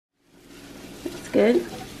good.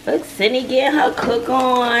 Look, Sydney getting her cook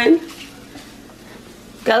on.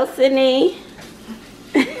 Go, Sydney.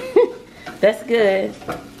 That's good.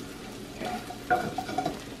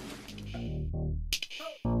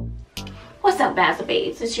 What's up, Bazzle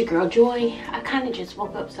babes? It's your girl Joy. I kind of just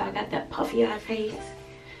woke up, so I got that puffy eye face.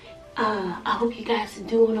 I hope you guys are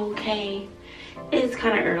doing okay. It's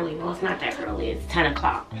kind of early. Well, it's not that early. It's 10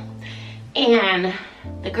 o'clock. And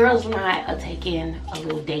the girls and I are taking a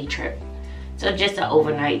little day trip. So just an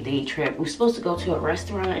overnight day trip. We're supposed to go to a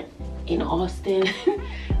restaurant in Austin,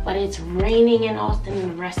 but it's raining in Austin,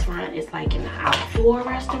 and the restaurant is like an outdoor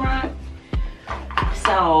restaurant.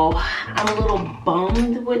 So I'm a little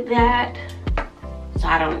bummed with that. So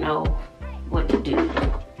I don't know what to do.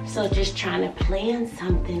 So just trying to plan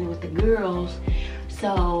something with the girls.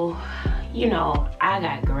 So, you know, I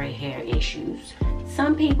got gray hair issues.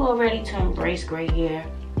 Some people are ready to embrace gray hair.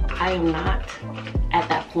 I am not at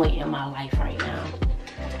that point in my life right now.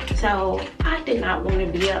 So I did not want to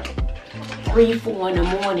be up 3, 4 in the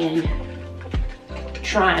morning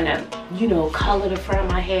trying to, you know, color the front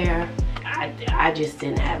of my hair. I just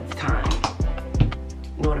didn't have the time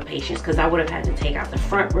nor the patience, because I would have had to take out the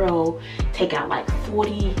front row, take out like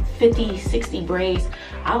 40, 50, 60 braids.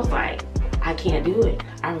 I was like, I can't do it.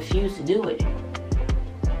 I refuse to do it.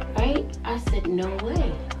 Right? I said, no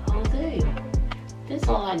way, Jose. This is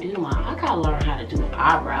all I do. I gotta learn how to do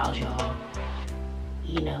eyebrows, y'all.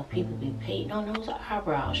 You know, people be painting on those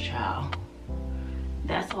eyebrows, child.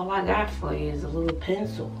 That's all I got for you is a little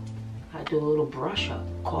pencil. I do a little brush up,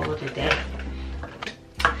 call it a day.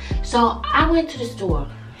 So I went to the store,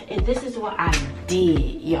 and this is what I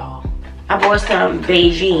did, y'all. I bought some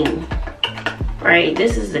Beijing, right?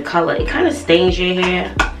 This is the color. It kind of stains your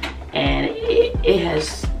hair, and it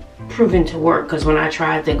has proven to work, because when I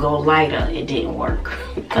tried to go lighter, it didn't work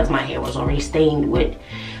because my hair was already stained with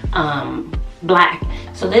black.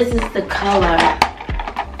 So this is the color.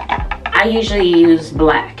 I usually use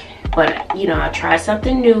black, but you know, I tried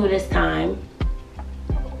something new this time.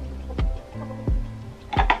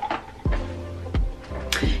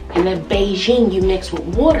 And the Beijing you mix with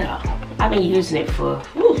water. I've been using it for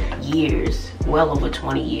years, well over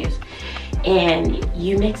 20 years. And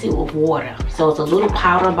you mix it with water. So it's a little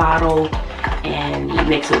powder bottle, and you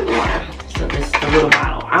mix it with water. So this is the little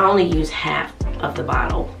bottle. I only use half of the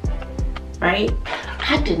bottle, right?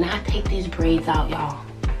 I did not take these braids out, y'all.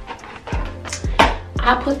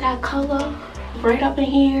 I put that color right up in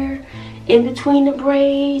here, in between the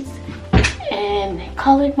braids, and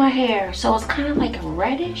colored my hair. So it's kind of like a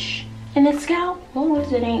reddish in the scalp. As long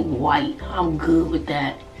as it ain't white, I'm good with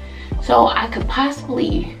that. So I could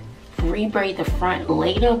possibly rebraid the front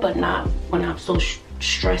later, but not when I'm so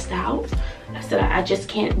stressed out. I said, I just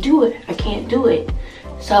can't do it. I can't do it.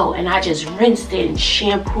 So, and I just rinsed it and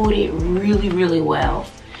shampooed it really, really well.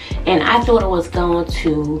 And I thought it was going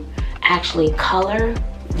to actually color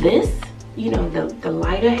this, you know, the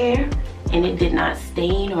lighter hair, and it did not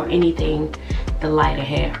stain or anything the lighter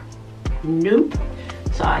hair. Nope.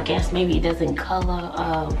 So I guess maybe it doesn't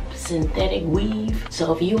color synthetic weave.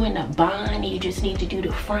 So if you in a bind, you just need to do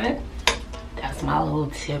the front. That's my little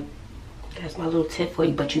tip. That's my little tip for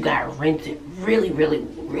you. But you gotta rinse it really, really,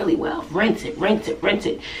 really well. Rinse it, rinse it, rinse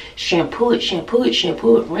it. Shampoo it, shampoo it,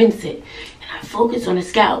 shampoo it, rinse it. And I focus on the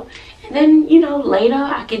scalp. And then, you know, later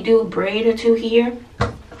I could do a braid or two here.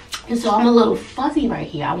 And so I'm a little fuzzy right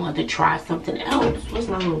here. I wanted to try something else. Where's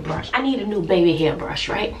my little brush? I need a new baby hair brush,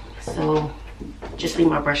 right? So just leave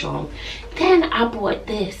my brush on. Then I bought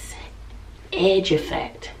this edge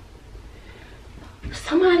effect.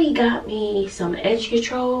 Somebody got me some edge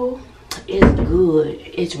control. It's good.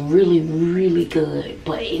 It's really, really good,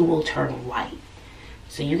 but it will turn white.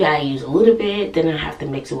 So you gotta use a little bit, then I have to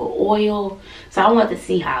mix it with oil. So I wanted to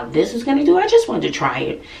see how this is gonna do. I just wanted to try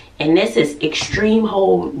it. And this is Extreme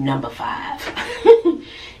Hold number 5.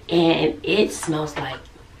 And it smells like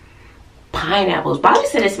pineapples. Bobbi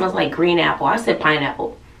said it smells like green apple. I said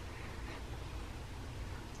pineapple.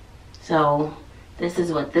 So this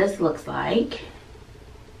is what this looks like.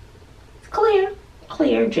 It's clear,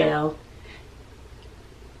 clear gel.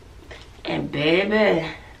 And baby,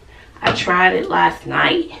 I tried it last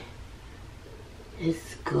night.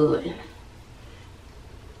 It's good.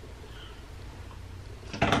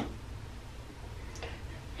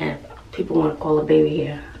 And people want to call it baby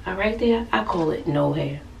hair. Right there, I call it no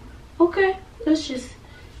hair. Okay, let's just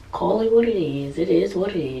call it what it is. It is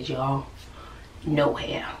what it is, y'all. No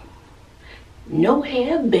hair. No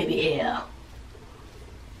hair, baby hair.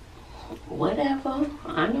 Whatever.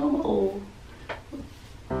 I know I'm old.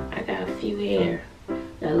 I got a few hair.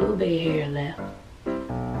 Got a little bit of hair left.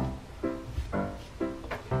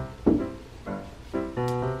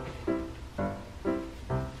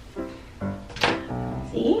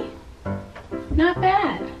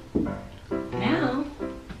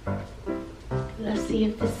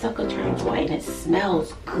 white and it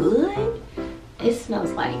smells good. It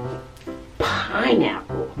smells like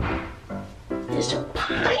pineapple. It's a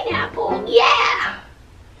pineapple, yeah.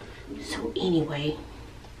 So anyway,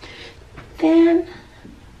 then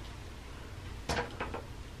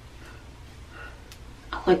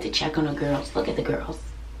I went to check on the girls. Look at the girls.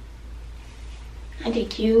 Aren't they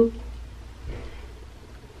cute?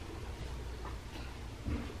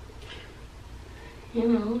 You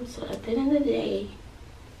know, so at the end of the day,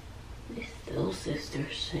 they're still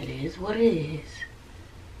sisters. It is what it is.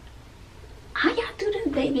 How y'all do this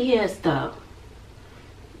baby hair stuff?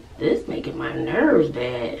 This making my nerves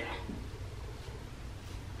bad.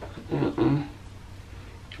 I'm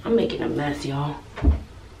making a mess, y'all.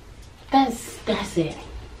 That's it.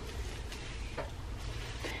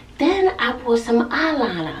 Then I put some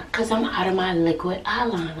eyeliner, cause I'm out of my liquid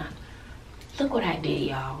eyeliner. Look what I did,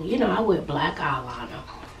 y'all. You know, I wear black eyeliner.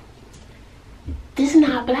 This is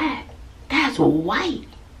not black. That's white.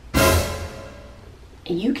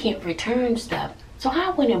 And you can't return stuff. So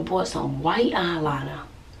I went and bought some white eyeliner.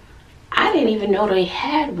 I didn't even know they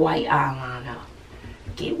had white eyeliner.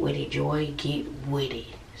 Get with it, Joy. Get with it.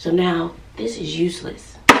 So now, this is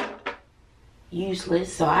useless.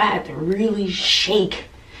 Useless. So I had to really shake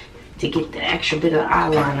to get the extra bit of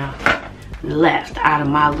eyeliner left out of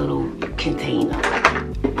my little container. I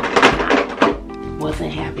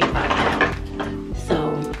wasn't happy about that.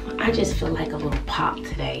 So I just feel like a little pop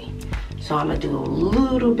today. So I'm gonna do a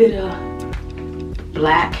little bit of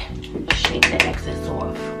black, shake the excess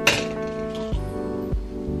off.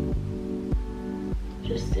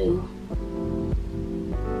 Just do,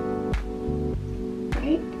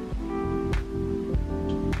 right?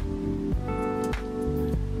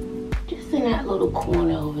 Just in that little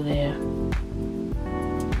corner over there.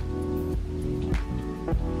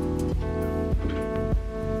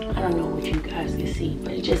 I don't know what you guys can see,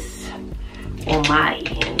 but it just, on my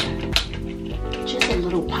end, just a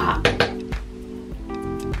little pop.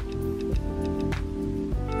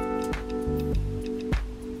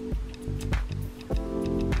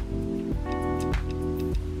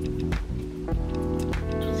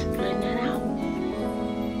 Just blend that out.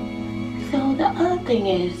 So the other thing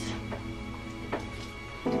is,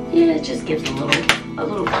 yeah, it just gives a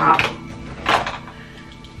little pop.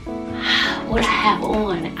 What I have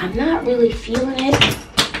on, I'm not really feeling it.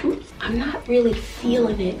 I'm not really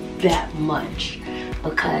feeling it that much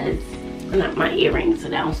because not my earrings are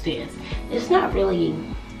downstairs. It's not really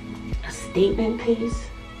a statement piece.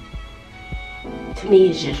 To me,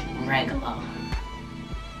 it's just regular.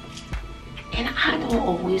 And I don't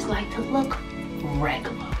always like to look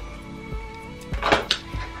regular.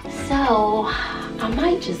 So I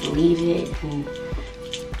might just leave it and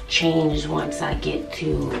change once I get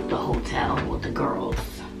to the hotel with the girls.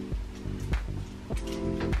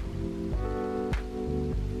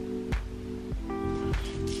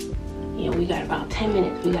 Yeah, we got about 10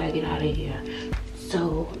 minutes. We gotta get out of here.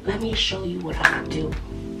 So let me show you what I'm gonna do.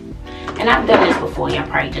 And I've done this before. Y'all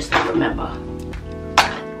probably just don't remember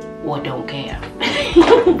or don't care.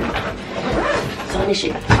 So let me show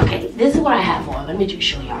you. Okay, this is what I have on. Let me just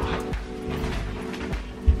show y'all.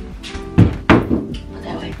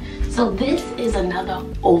 So this is another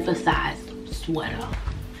oversized sweater.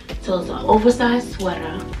 So it's an oversized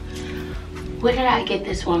sweater. Where did I get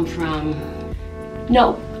this one from?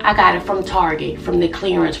 No, I got it from Target, from the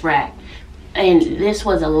clearance rack. And this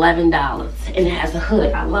was $11. And it has a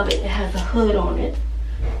hood. I love it. It has a hood on it.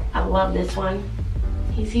 I love this one.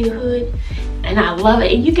 You see the hood? And I love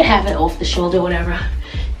it. And you can have it off the shoulder, whatever.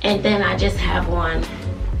 And then I just have on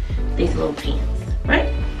these little pants,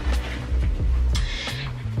 right?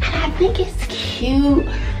 I think it's cute.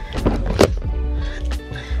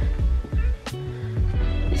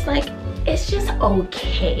 It's like, it's just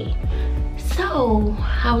okay. So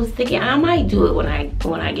I was thinking I might do it when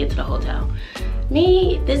I get to the hotel.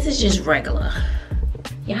 Me, this is just regular.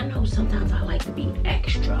 Y'all know sometimes I like to be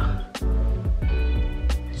extra.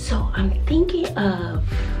 So I'm thinking of,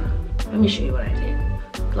 let me show you what I did.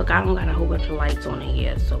 Look, I don't got a whole bunch of lights on in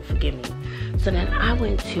here, so forgive me. So then I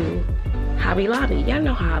went to Hobby Lobby. Y'all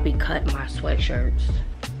know how I be cutting my sweatshirts.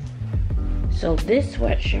 So this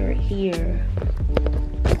sweatshirt here,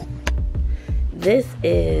 this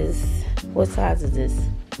is, what size is this?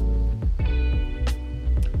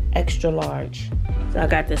 Extra large. So I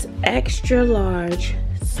got this extra large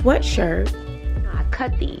sweatshirt. I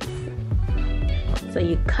cut these. So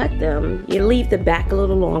you cut them, you leave the back a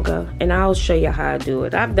little longer, and I'll show you how I do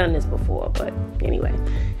it. I've done this before, but anyway.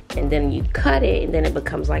 And then you cut it, and then it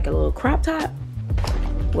becomes like a little crop top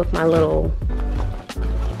with my little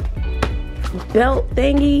belt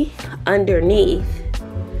thingy underneath.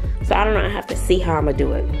 So I don't know, I have to see how I'm gonna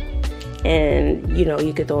do it. And you know,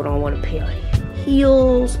 you could throw it on with a pair of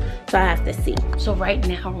heels. So I have to see. So right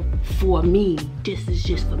now, for me, this is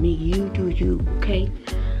just for me. You do you, okay?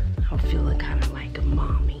 I'm feeling kind of like a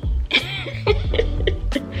mommy.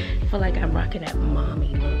 I feel like I'm rocking that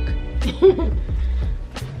mommy look.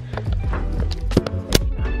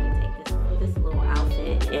 This little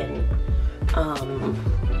outfit and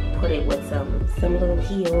put it with some little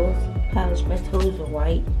heels. Polish my toes are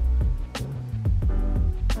white.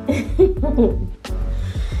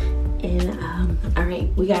 And all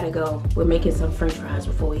right, we gotta go. We're making some French fries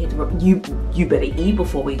before we hit the road. You better eat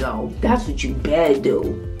before we go. That's what you better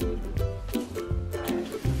do.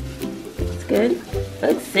 It's good.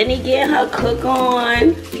 Look, Sydney getting her cook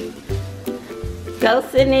on. Go,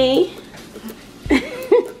 Sydney.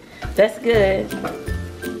 That's good.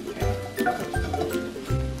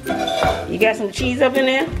 You got some cheese up in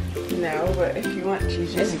there? No, but if you want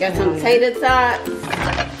cheese, just got some tater tots.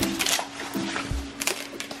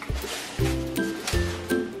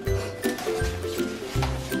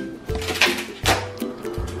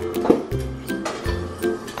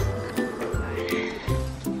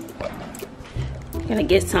 Gonna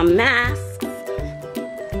get some masks.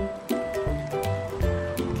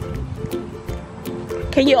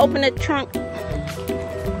 Can you open the trunk?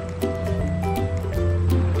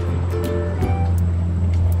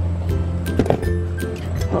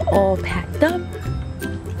 We're all packed up.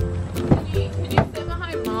 Can you sit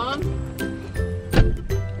behind Mom?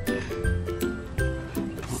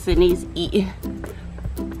 Sydney's eating.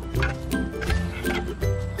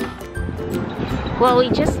 Well, we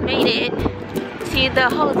just made it to the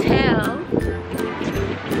hotel.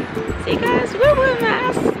 See guys, we're wearing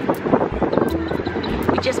masks.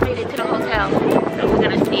 We just made it to the hotel. So we're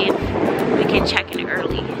gonna see if we can check in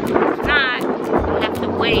early. If not, we'll have to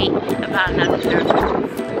wait about another 30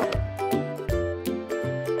 minutes.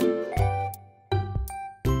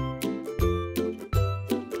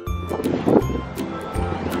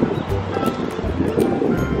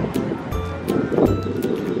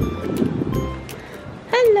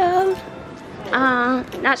 Hello.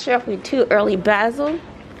 Not sure if we're too early, Bazzle.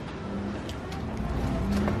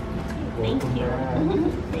 Thank you.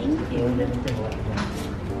 Thank you.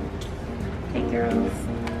 Hey girls.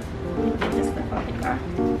 Let me get this stuff out the car.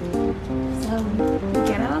 So we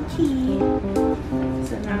got our key.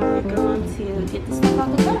 So now we're going to get this stuff out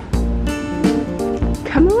the car.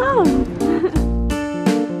 Come along.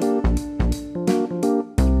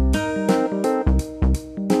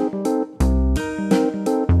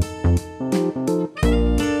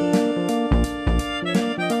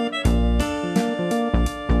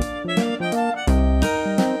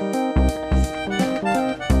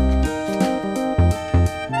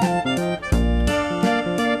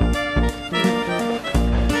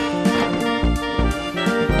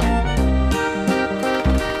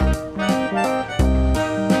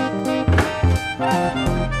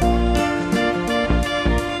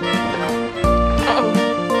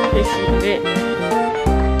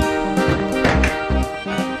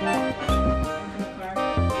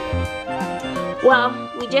 Well,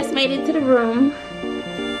 we just made it to the room,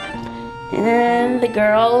 and the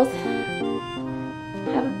girls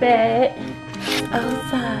have a bed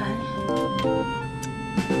outside.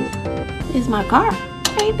 Here's my car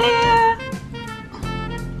right there.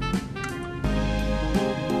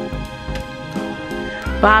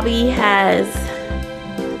 Bobbi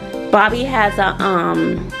has a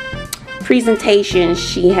presentation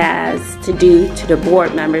she has to do to the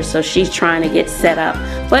board members, so she's trying to get set up,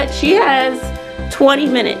 but she has 20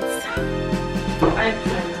 minutes. I have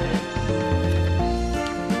 10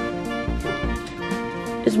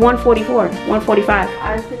 minutes. It's 1:44, 1:45.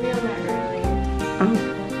 I was to be on that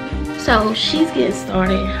early. So she's getting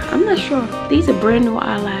started. I'm not sure. These are brand new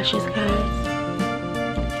eyelashes, guys.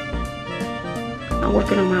 I'm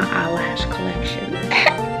working on my eyelash collection.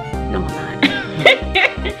 No, I'm not.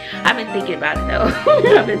 I've been thinking about it though.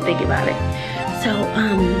 I've been thinking about it. So,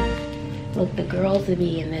 look, the girls will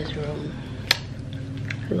be in this room.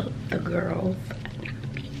 Look, the girls.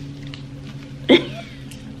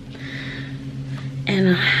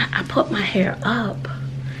 And I put my hair up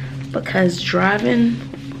because driving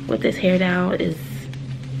with this hair down is,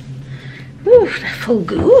 whew, that feel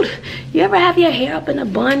good. You ever have your hair up in a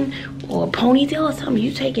bun or a ponytail or something?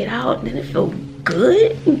 You take it out and then it feel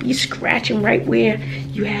good. You scratching right where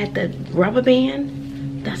you had the rubber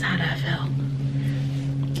band. That's how that felt.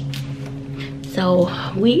 So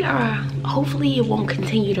we are, hopefully it won't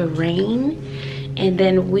continue to rain, and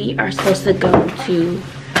then we are supposed to go to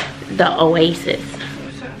the Oasis.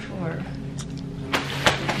 What's that for?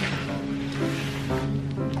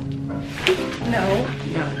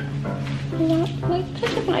 Like,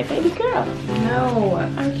 touch my baby girl. No.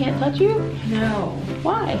 I can't touch you? No.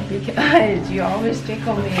 Why? Because you always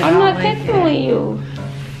tickle me. I'm not tickling you.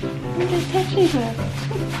 I'm just touching her.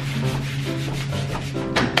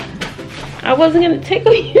 I wasn't gonna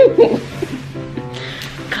tickle you.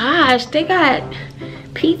 Gosh, they got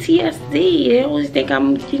PTSD. They always think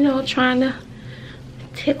I'm, you know, trying to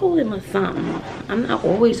tickle them or something. I'm not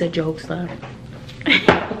always a jokester.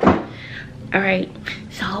 All right,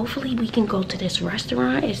 so hopefully we can go to this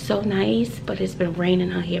restaurant. It's so nice, but it's been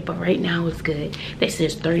raining out here, but right now it's good. They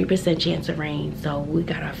says 30% chance of rain, so we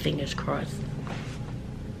got our fingers crossed.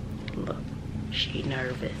 Look, she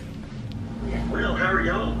nervous. Well, how are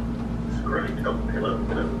y'all? It's great. Oh, hello.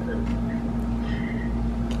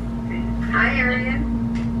 Hi, Arian.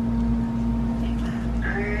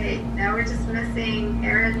 Alright, now we're just missing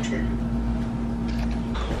Ayrton.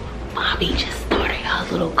 Bobbi just started a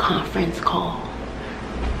little conference call.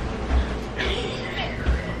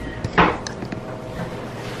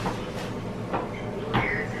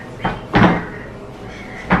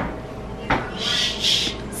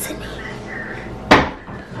 Shh, Sydney.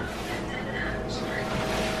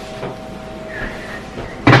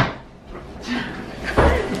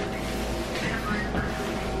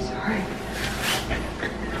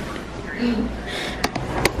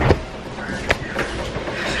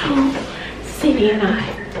 Sydney and I,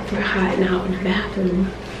 we're hiding out in the bathroom.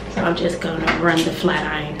 So I'm just gonna run the flat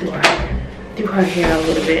iron through her hair a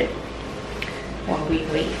little bit while we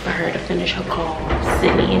wait for her to finish her call.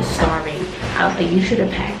 Sydney is starving. I think you should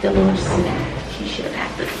have packed a little snack. She should have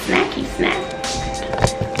packed a snacky snack.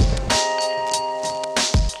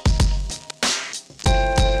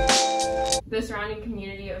 The surrounding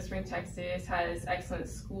community of Spring, Texas has excellent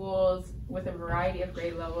schools with a variety of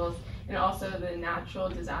grade levels, and also the natural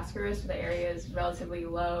disaster risk for the area is relatively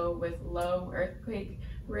low, with low earthquake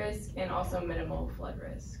risk and also minimal flood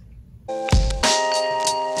risk.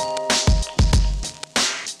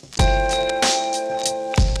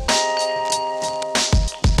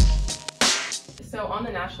 So on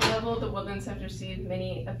the national level, the Woodlands have received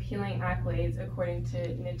many appealing accolades according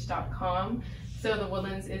to niche.com. So the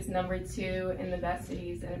Woodlands is #2 in the best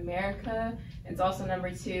cities in America. It's also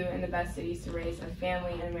 #2 in the best cities to raise a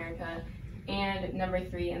family in America, and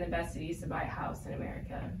 #3 in the best cities to buy a house in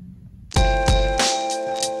America.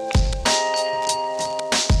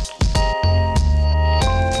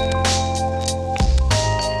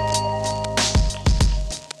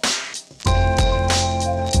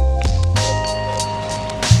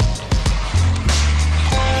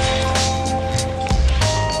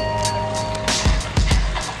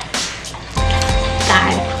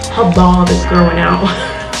 Her bob is growing out.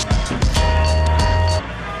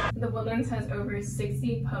 The Woodlands has over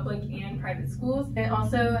 60 public and private schools. It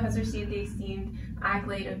also has received the esteemed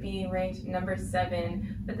accolade of being ranked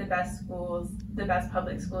 #7 with the best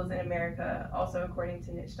public schools in America, also according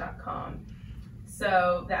to niche.com.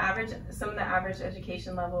 So some of the average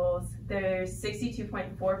education levels, there's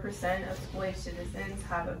 62.4% of school-age citizens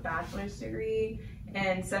have a bachelor's degree,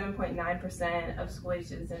 and 7.9% of school-age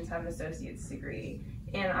citizens have an associate's degree.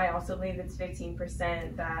 And I also believe it's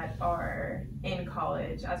 15% that are in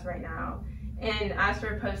college as of right now. And as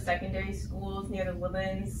for post-secondary schools near the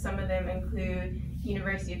Woodlands, some of them include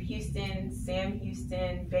University of Houston, Sam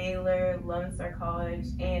Houston, Baylor, Lone Star College,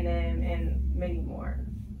 A&M, and many more.